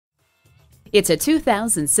It's a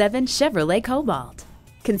 2007 Chevrolet Cobalt.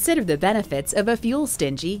 Consider the benefits of a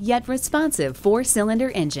fuel-stingy yet responsive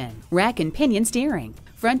 4-cylinder engine, rack and pinion steering,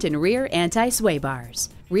 front and rear anti-sway bars,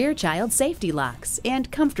 rear child safety locks,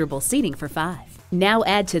 and comfortable seating for 5. Now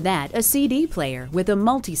add to that a CD player with a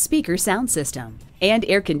multi-speaker sound system and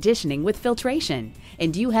air conditioning with filtration,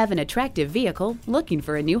 and you have an attractive vehicle looking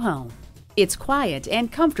for a new home. Its quiet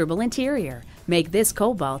and comfortable interior make this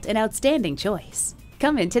Cobalt an outstanding choice.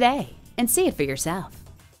 Come in today and see it for yourself.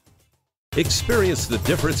 Experience the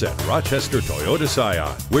difference at Rochester Toyota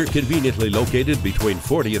Scion. We're conveniently located between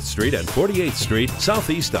 40th Street and 48th Street,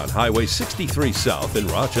 southeast on Highway 63 South in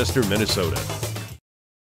Rochester, Minnesota.